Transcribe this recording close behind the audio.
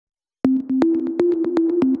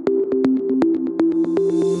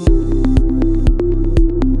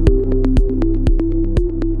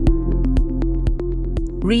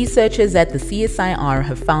Researchers at the CSIR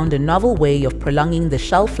have found a novel way of prolonging the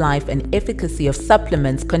shelf life and efficacy of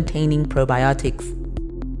supplements containing probiotics.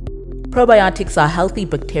 Probiotics are healthy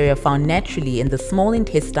bacteria found naturally in the small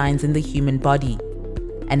intestines in the human body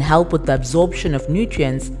and help with the absorption of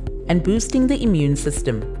nutrients and boosting the immune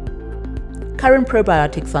system. Current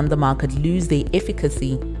probiotics on the market lose their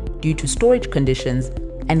efficacy due to storage conditions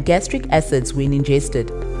and gastric acids when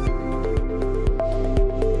ingested.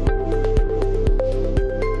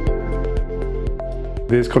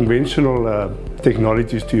 There's conventional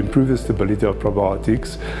technologies to improve the stability of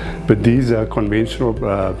probiotics, but these conventional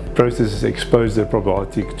processes expose the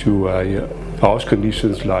probiotic to harsh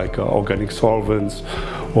conditions like organic solvents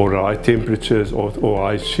or high temperatures or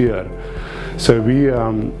high shear. So we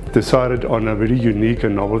decided on a very unique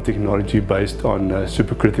and novel technology based on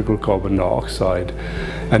supercritical carbon dioxide.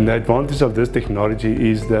 And the advantage of this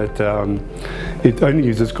technology is that it only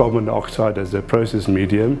uses carbon dioxide as a process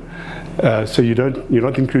medium. So you're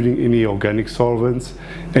not including any organic solvents,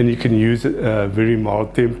 and you can use very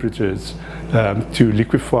mild temperatures to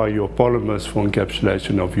liquefy your polymers for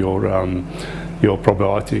encapsulation of your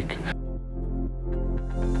probiotic.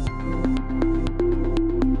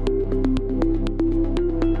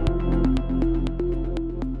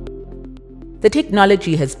 The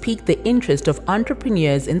technology has piqued the interest of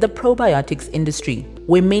entrepreneurs in the probiotics industry,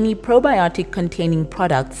 where many probiotic-containing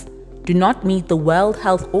products do not meet the World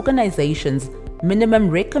Health Organization's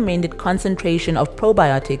minimum recommended concentration of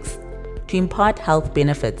probiotics to impart health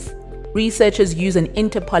benefits. Researchers use an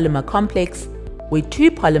interpolymer complex where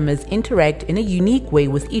two polymers interact in a unique way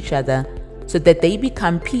with each other so that they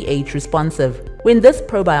become pH responsive. When this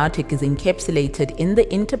probiotic is encapsulated in the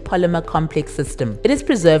interpolymer complex system, it is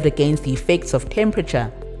preserved against the effects of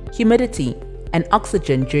temperature, humidity, and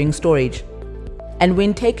oxygen during storage. And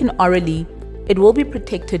when taken orally, it will be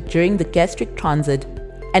protected during the gastric transit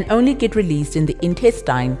and only get released in the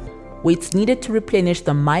intestine, where it's needed to replenish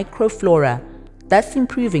the microflora, thus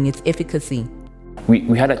improving its efficacy.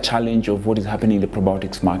 We had a challenge of what is happening in the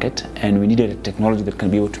probiotics market, and we needed a technology that can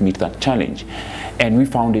be able to meet that challenge. And we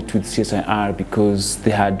found it with CSIR because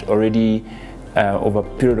they had already, over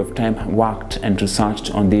a period of time, worked and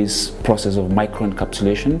researched on this process of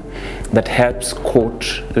microencapsulation that helps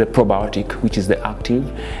coat the probiotic, which is the active.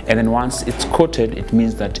 And then once it's coated, it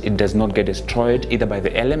means that it does not get destroyed either by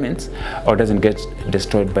the elements or doesn't get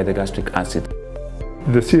destroyed by the gastric acid.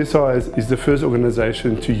 The CSIR is the first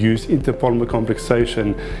organization to use interpolymer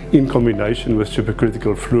complexation in combination with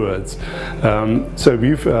supercritical fluids. So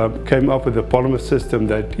we've came up with a polymer system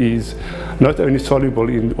that is not only soluble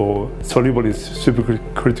in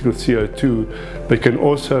supercritical CO2, but can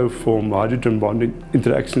also form hydrogen bonding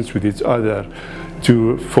interactions with each other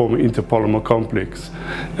to form an interpolymer complex.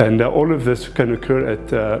 And all of this can occur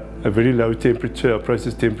at a very low temperature, a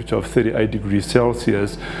process temperature of 38 degrees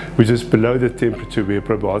Celsius, which is below the temperature where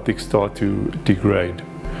probiotics start to degrade.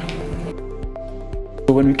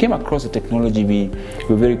 So when we came across the technology, we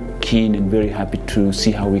were very keen and very happy to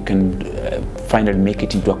see how we can finally make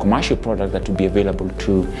it into a commercial product that will be available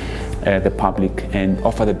to the public and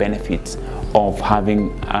offer the benefits of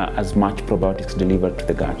having as much probiotics delivered to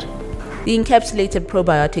the gut. The encapsulated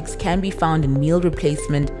probiotics can be found in meal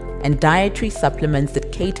replacement and dietary supplements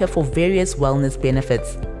that cater for various wellness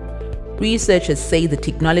benefits. Researchers say the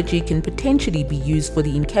technology can potentially be used for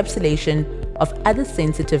the encapsulation of other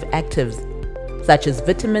sensitive actives, such as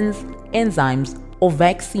vitamins, enzymes, or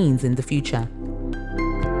vaccines in the future.